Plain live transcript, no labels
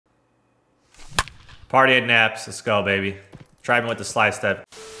Party at Naps. Let's go, baby. Try me with the slide step.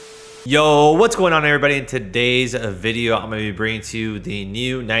 Yo, what's going on, everybody? In today's video, I'm going to be bringing to you the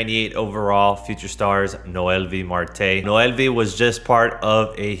new 98 overall Future Stars NOELVI Marte. NOELVI was just part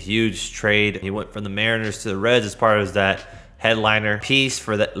of a huge trade. He went from the Mariners to the Reds as part of that headliner piece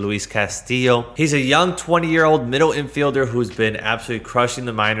for that Luis Castillo. He's a young 20-year-old middle infielder who's been absolutely crushing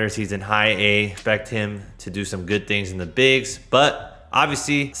the minors. He's in high A. Expect him to do some good things in the bigs, but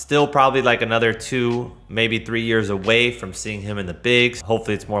obviously, still probably like another 2, maybe 3 years away from seeing him in the bigs.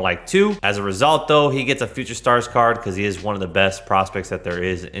 Hopefully it's more like 2. As a result, though, he gets a Future Stars card because he is one of the best prospects that there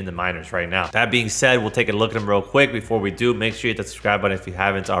is in the minors right now. That being said, we'll take a look at him real quick. Before we do, make sure you hit the subscribe button if you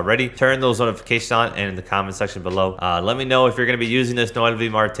haven't already. Turn those notifications on and in the comment section below. Let me know if you're going to be using this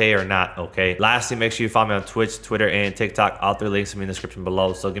NOELVI Marte or not, okay? Lastly, make sure you follow me on Twitch, Twitter, and TikTok. All 3 links will be in the description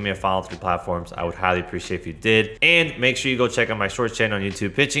below. So give me a follow on 3 platforms. I would highly appreciate if you did. And make sure you go check out my shorts channel on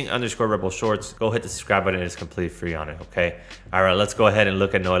YouTube, pitching_rebel shorts. Go hit the subscribe button. It's completely free on it, okay? All right, let's go ahead and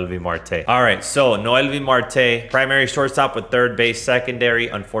look at NOELVI Marte. All right, so NOELVI Marte, primary shortstop with third base secondary.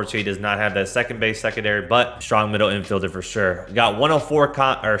 Unfortunately, he does not have that second base secondary, but strong middle infielder for sure. We got 104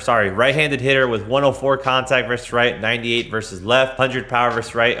 right-handed hitter with 104 contact versus right, 98 versus left, 100 power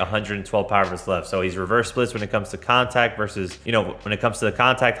versus right, 112 power versus left. So he's reverse splits when it comes to contact versus, when it comes to the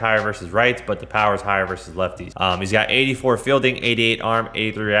contact higher versus rights, but the power is higher versus lefties. He's got 84 fielding, 88 arm,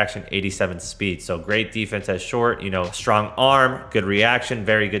 83 reaction, 87 speed. So great defense at short, strong arm, good reaction,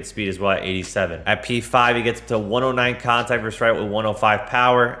 very good speed as well at 87. At P5, he gets up to 109 contact versus right with 105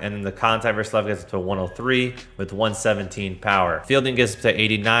 power, and then the contact versus left gets up to 103 with 117 power. Fielding gets up to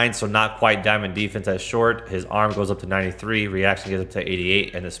 89, so not quite diamond defense at short. His arm goes up to 93, reaction gets up to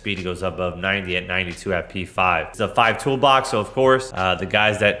 88, and the speed goes above 90 at 92 at P5. It's a 5 toolbox, so of course, the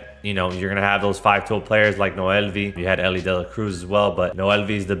guys that you're going to have those 5-tool players like NOELVI. You had Ellie De La Cruz as well, but NOELVI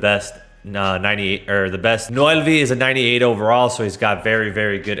is the best 98, or the best. NOELVI is a 98 overall, so he's got very,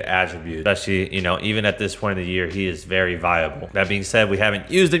 very good attributes. Especially, even at this point of the year, he is very viable. That being said, we haven't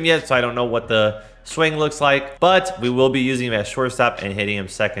used him yet, so I don't know what the swing looks like, but we will be using him at shortstop and hitting him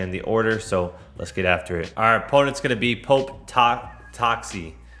second in the order, so let's get after it. Our opponent's going to be Pope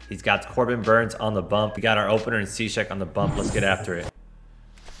Toxie. He's got Corbin Burns on the bump. We got our opener and C-Check on the bump. Let's get after it.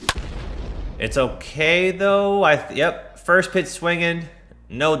 It's okay, though. Yep, first pitch swinging.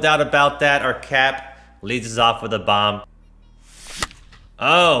 No doubt about that. Our cap leads us off with a bomb.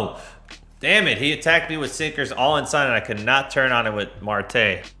 Oh, damn it. He attacked me with sinkers all inside, and I could not turn on it with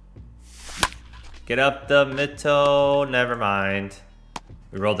Marte. Get up the middle. Never mind.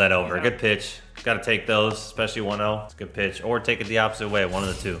 We rolled that over. Good pitch. Got to take those, especially 1-0. It's a good pitch. Or take it the opposite way, one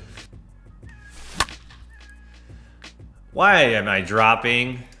of the two. Why am I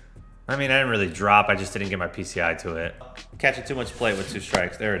dropping? I mean, I didn't really drop. I just didn't get my PCI to it. Catching too much play with 2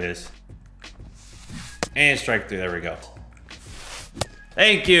 strikes. There it is. And strike 3. There we go.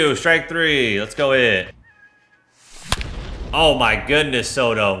 Thank you. Strike 3. Let's go in. Oh, my goodness,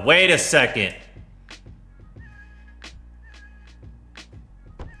 Soto. Wait a second.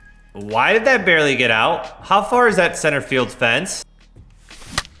 Why did that barely get out? How far is that center field fence?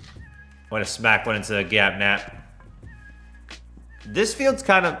 What a smack went into the gap, Nat. This field's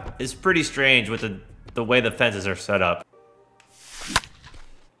is pretty strange with the way the fences are set up.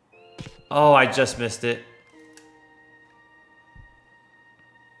 Oh, I just missed it.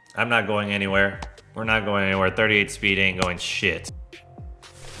 I'm not going anywhere. We're not going anywhere. 38 speed ain't going shit.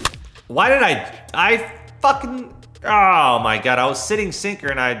 Why did I fucking... Oh my god, I was sitting sinker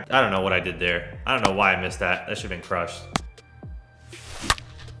and I don't know what I did there. I don't know why I missed that. That should have been crushed.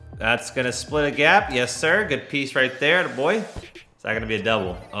 That's gonna split a gap. Yes, sir. Good piece right there, boy. Is that gonna be a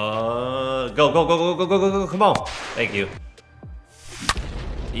double? Go. Come on. Thank you.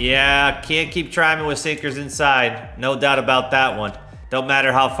 Yeah, can't keep trying me with sinkers inside. No doubt about that one. Don't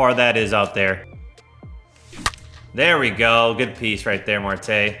matter how far that is out there. There we go. Good piece right there,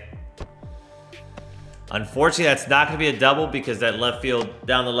 Marte. Unfortunately, that's not going to be a double because that left field,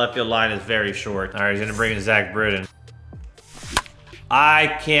 down the left field line is very short. All right, he's going to bring in Zach Britton.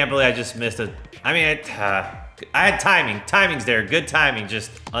 I can't believe I just missed it. I mean, I had timing. Timing's there. Good timing,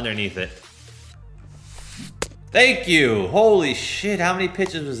 just underneath it. Thank you. Holy shit, how many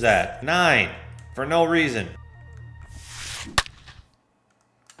pitches was that? 9. For no reason.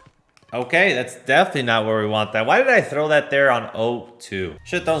 Okay, that's definitely not where we want that. Why did I throw that there on 0-2?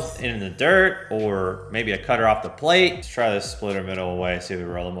 Should those in the dirt or maybe a cutter off the plate. Let's try this splitter middle away, see if we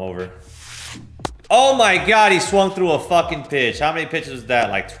roll him over. Oh my god, he swung through a fucking pitch. How many pitches was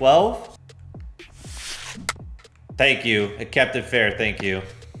that? Like 12? Thank you. It kept it fair. Thank you.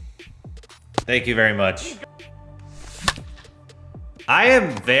 Thank you very much. I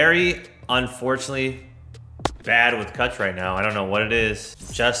am very unfortunately bad with cuts right now. I don't know what it is.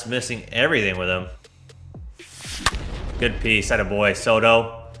 Just missing everything with him. Good piece. Attaboy,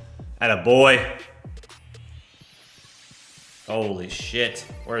 Soto. Attaboy. Holy shit.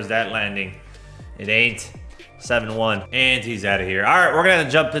 Where's that landing? It ain't. 7-1. And he's out of here. All right, we're going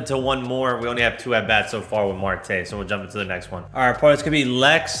to jump into one more. We only have 2 at-bats so far with Marte, so we'll jump into the next one. All right, part it's going to be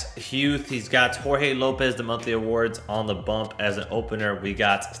Lex Huth. He's got Jorge Lopez, the monthly awards, on the bump as an opener. We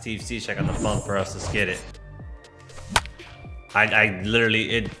got Steve Cishek on the bump for us. Let's get it. I literally,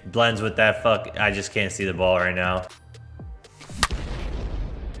 it blends with that fuck. I just can't see the ball right now.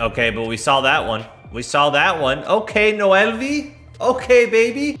 Okay, but we saw that one. We saw that one. Okay, Noelvi. Okay,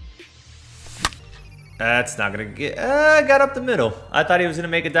 baby. That's not gonna get, got up the middle. I thought he was gonna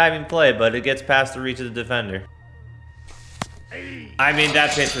make a diving play, but it gets past the reach of the defender. I mean,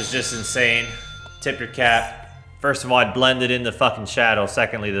 that pitch was just insane. Tip your cap. First of all, it blended in the fucking shadow.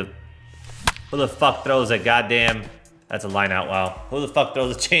 Secondly, who the fuck throws a goddamn, that's a line out, wow. Who the fuck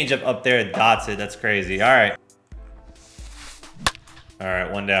throws a changeup up there and dots it? That's crazy. All right. All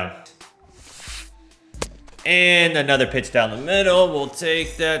right, 1 down. And another pitch down the middle. We'll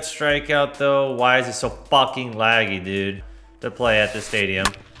take that strikeout, though. Why is it so fucking laggy, dude? To play at the stadium.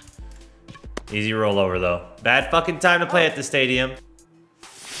 Easy rollover, though. Bad fucking time to play at the stadium.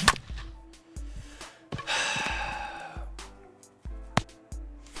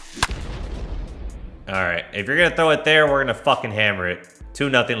 All right. If you're going to throw it there, we're going to fucking hammer it.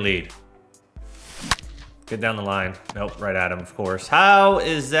 2-0 lead. Get down the line. Nope, right at him, of course. How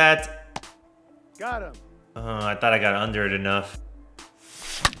is that? Got him. I thought I got under it enough.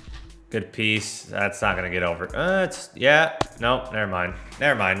 Good piece. That's not gonna get over. Yeah. Nope. Never mind.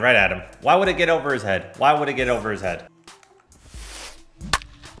 Never mind. Right at him. Why would it get over his head? Why would it get over his head?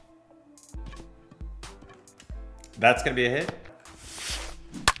 That's gonna be a hit.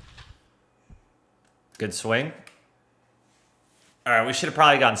 Good swing. All right, we should have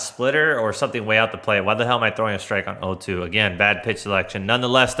probably gotten splitter or something way out the play. Why the hell am I throwing a strike on 0-2? Again, bad pitch selection.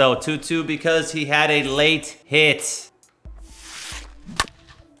 Nonetheless, though, 2-2 because he had a late hit.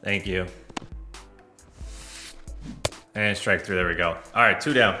 Thank you. And strike 3, there we go. All right,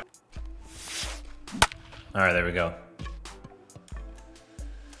 2 down. All right, there we go.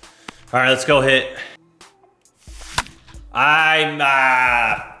 All right, let's go hit.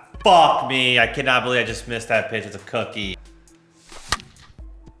 Fuck me. I cannot believe I just missed that pitch. It's a cookie.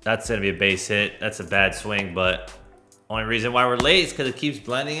 That's gonna be a base hit. That's a bad swing, but only reason why we're late is because it keeps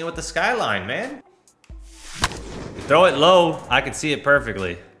blending in with the skyline, man. Throw it low, I can see it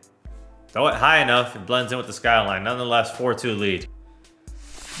perfectly. Throw it high enough, it blends in with the skyline. Nonetheless, 4-2 lead.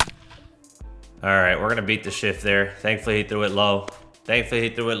 All right, we're gonna beat the shift there. Thankfully, he threw it low. Thankfully, he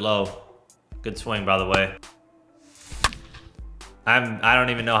threw it low. Good swing, by the way. I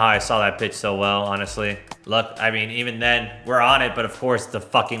don't even know how I saw that pitch so well, honestly. Look, I mean, even then, we're on it, but of course, the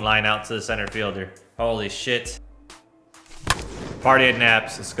fucking line out to the center fielder. Holy shit. Party at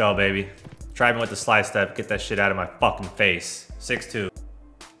naps. Let's go, baby. Try me with the slide step. Get that shit out of my fucking face. 6-2.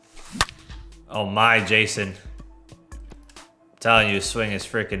 Oh my, Jason. I'm telling you, swing is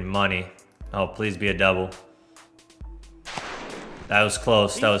freaking money. Oh, please be a double. That was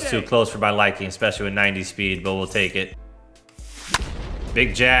close. That was too close for my liking, especially with 90 speed, but we'll take it.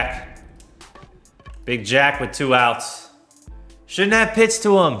 Big Jack. Big Jack with 2 outs. Shouldn't have pitched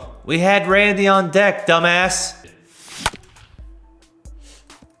to him. We had Randy on deck, dumbass.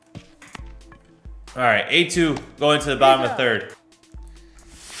 All right, 8-2 going to the bottom of the 3rd.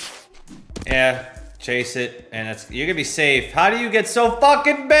 Yeah, chase it, and you're gonna be safe. How do you get so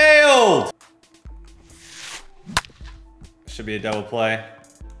fucking bailed? Should be a double play.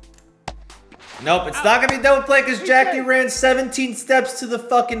 Nope, it's not gonna be double play because Jackie ran 17 steps to the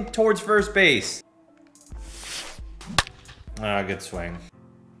fucking towards first base. Ah, good swing.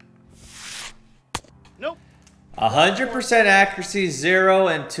 Nope. 100% accuracy, 0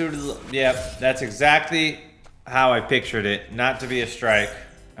 and 2 to the... Yep, that's exactly how I pictured it. Not to be a strike.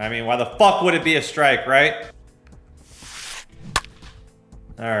 I mean, why the fuck would it be a strike, right?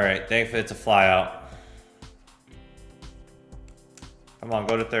 Alright, thankfully it's a fly out. Come on,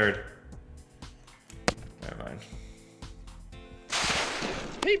 go to 3rd. Never mind.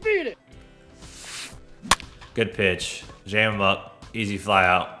 He beat it. Good pitch. Jam him up. Easy fly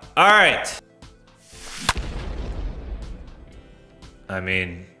out. All right. I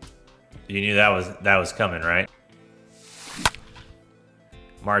mean, you knew that was coming, right?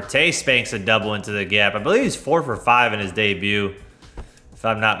 Marte spanks a double into the gap. I believe he's 4 for 5 in his debut, if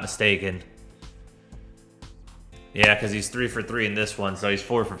I'm not mistaken. Yeah, because he's 3 for 3 in this one, so he's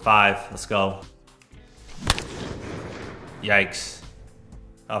 4 for 5. Let's go. Yikes.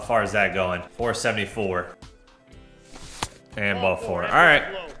 How far is that going? 474. And ball 4. All right.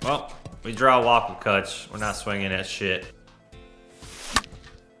 Well, we draw a walk with Kutch. We're not swinging that shit.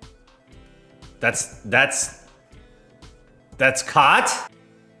 That's caught?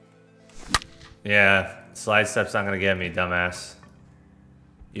 Yeah, slide step's not gonna get me, dumbass.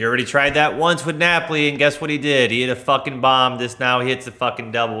 You already tried that once with Napoli, and guess what he did? He hit a fucking bomb. This now he hits a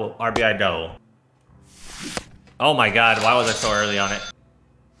fucking double, RBI double. Oh my god, why was I so early on it?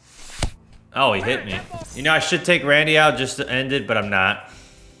 Oh, he hit me. You know, I should take Randy out just to end it, but I'm not.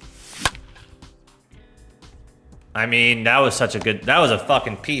 I mean, that was such a good, that was a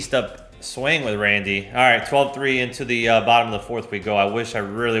fucking pieced up swing with Randy. All right, 12-3 into the bottom of the 4th we go. I wish I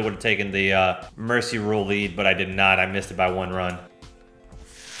really would have taken the mercy rule lead, but I did not. I missed it by 1 run.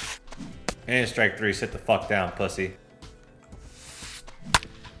 And strike 3, sit the fuck down, pussy.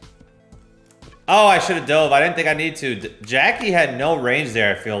 Oh, I should have dove. I didn't think I need to. Jackie had no range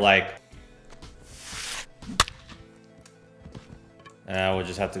there, I feel like. We'll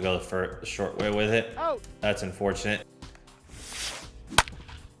just have to go the short way with it. That's unfortunate.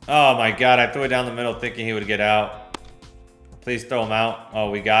 Oh my god, I threw it down the middle thinking he would get out. Please throw him out. Oh,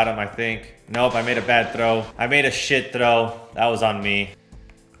 we got him, I think. Nope, I made a bad throw. I made a shit throw. That was on me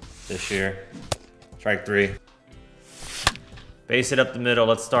this year. Strike 3. Base it up the middle.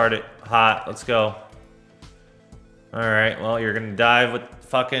 Let's start it hot. Let's go. All right, well, you're gonna dive with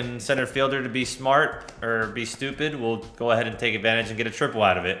fucking center fielder to be smart or be stupid. We'll go ahead and take advantage and get a triple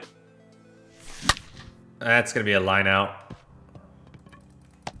out of it. That's gonna be a line out.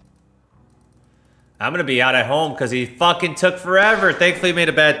 I'm gonna be out at home because he fucking took forever. Thankfully, he made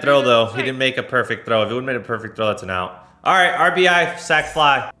a bad throw though. He didn't make a perfect throw. If he would have made a perfect throw, that's an out. All right, RBI, sac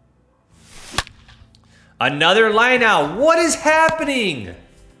fly. Another line out. What is happening?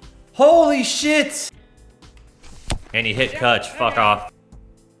 Holy shit. And he hit Kutch. Fuck off.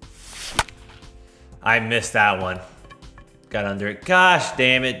 I missed that one. Got under it. Gosh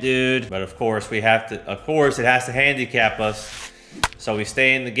damn it, dude. But of course, we have to, of course, it has to handicap us. So we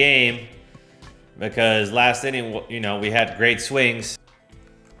stay in the game. Because last inning, you know, we had great swings.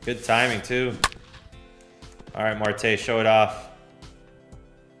 Good timing, too. All right, Marte, show it off.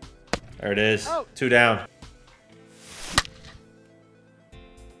 There it is. 2 down.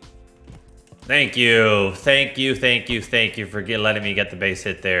 Thank you. Thank you, thank you, thank you for letting me get the base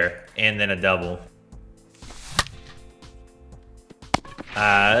hit there. And then a double.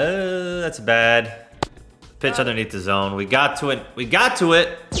 That's bad. Pitch underneath the zone. We got to it. We got to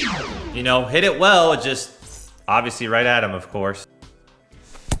it. You know, hit it well. It just obviously right at him, of course.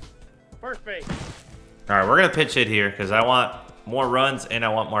 First base. All right, we're going to pitch it here because I want more runs and I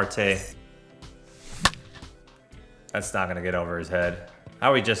want Marte. That's not going to get over his head.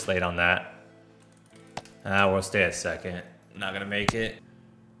 How are we just late on that? We'll stay at second. Not going to make it.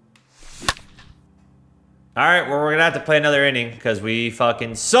 All right, well, we're going to have to play another inning because we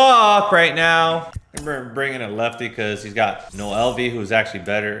fucking suck right now. Remember bringing a lefty because he's got NOELVI, who's actually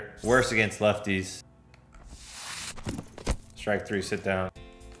better. Worse against lefties. Strike 3, sit down.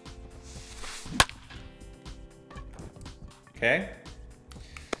 Okay.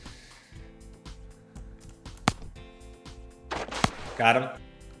 Got him.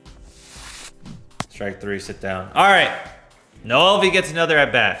 Strike 3, sit down. All right. NOELVI gets another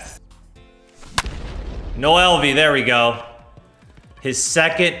at bat. NOELVI, there we go. His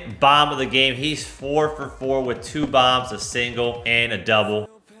second bomb of the game. He's 4 for 4 with 2 bombs, a single, and a double.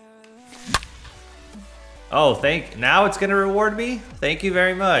 Oh, now it's gonna reward me? Thank you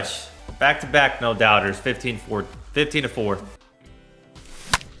very much. Back to back, no doubters. 15 to 4.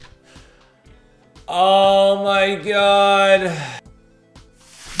 Oh my god.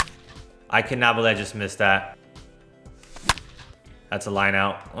 I cannot believe I just missed that. That's a line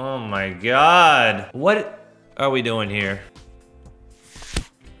out. Oh my god. What are we doing here?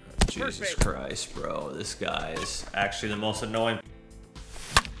 Jesus Christ, bro. This guy is actually the most annoying.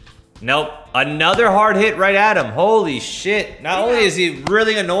 Nope. Another hard hit right at him. Holy shit. Not only is he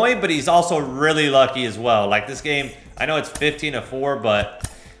really annoying, but he's also really lucky as well. Like this game, I know it's 15 to 4,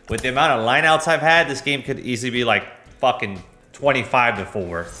 but with the amount of lineouts I've had, this game could easily be like fucking 25 to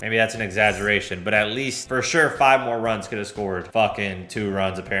 4. Maybe that's an exaggeration, but at least for sure 5 more runs could have scored. Fucking 2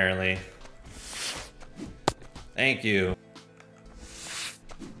 runs apparently. Thank you.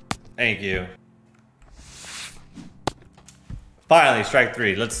 Thank you. Finally, strike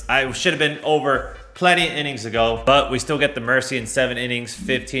 3. I should have been over plenty of innings ago, but we still get the mercy in 7 innings,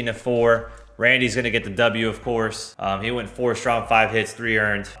 15 to 4. Randy's going to get the W, of course. He went 4 strong, 5 hits, 3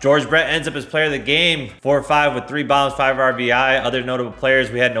 earned. George Brett ends up as player of the game. 4-5 with 3 bombs, 5 RBI. Other notable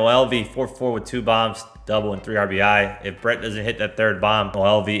players, we had Noelvi, 4-4 with 2 bombs, double and 3 RBI. If Brett doesn't hit that 3rd bomb,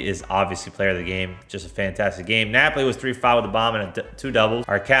 Noelvi is obviously player of the game. Just a fantastic game. Napoli was 3-5 with a bomb and 2 doubles.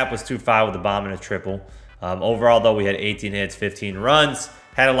 Our cap was 2-5 with a bomb and a triple. Overall, though, we had 18 hits, 15 runs.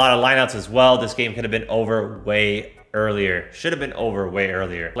 Had a lot of lineouts as well. This game could have been over way earlier. Should have been over way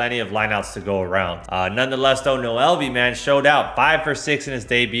earlier. Plenty of lineouts to go around. Nonetheless, though, Noelvi, man, showed out. 5 for 6 in his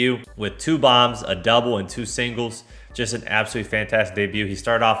debut with 2 bombs, a double, and 2 singles. Just an absolutely fantastic debut. He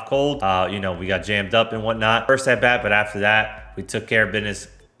started off cold. You know, we got jammed up and whatnot first at bat, but after that, we took care of business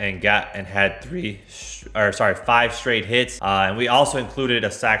and had 5 straight hits. And we also included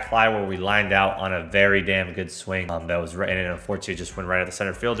a sac fly where we lined out on a very damn good swing. That was right, and unfortunately it just went right at the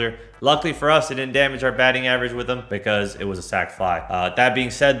center fielder. Luckily for us, it didn't damage our batting average with him because it was a sac fly. That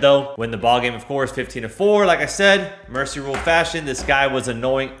being said, though, win the ball game, of course, 15-4. Like I said, mercy rule fashion. This guy was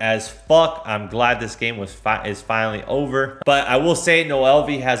annoying as fuck. I'm glad this game is finally over. But I will say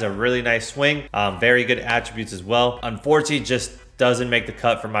Noelvi has a really nice swing. Very good attributes as well. Unfortunately, just doesn't make the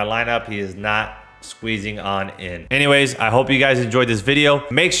cut for my lineup. He is not squeezing on in. Anyways, I hope you guys enjoyed this video.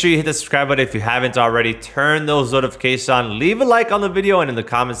 Make sure you hit the subscribe button if you haven't already. Turn those notifications on. Leave a like on the video, and in the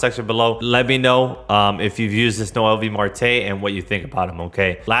comment section below, let me know if you've used this NOELVI Marte and what you think about him,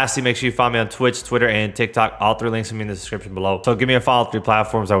 okay? Lastly, make sure you follow me on Twitch, Twitter, and TikTok. All 3 links will be in the description below. So give me a follow on 3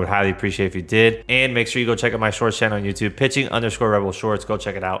 platforms. I would highly appreciate if you did. And make sure you go check out my shorts channel on YouTube, pitching_rebel shorts. Go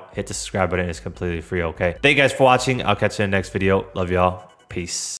check it out. Hit the subscribe button. It's completely free, okay? Thank you guys for watching. I'll catch you in the next video. Love y'all. Peace.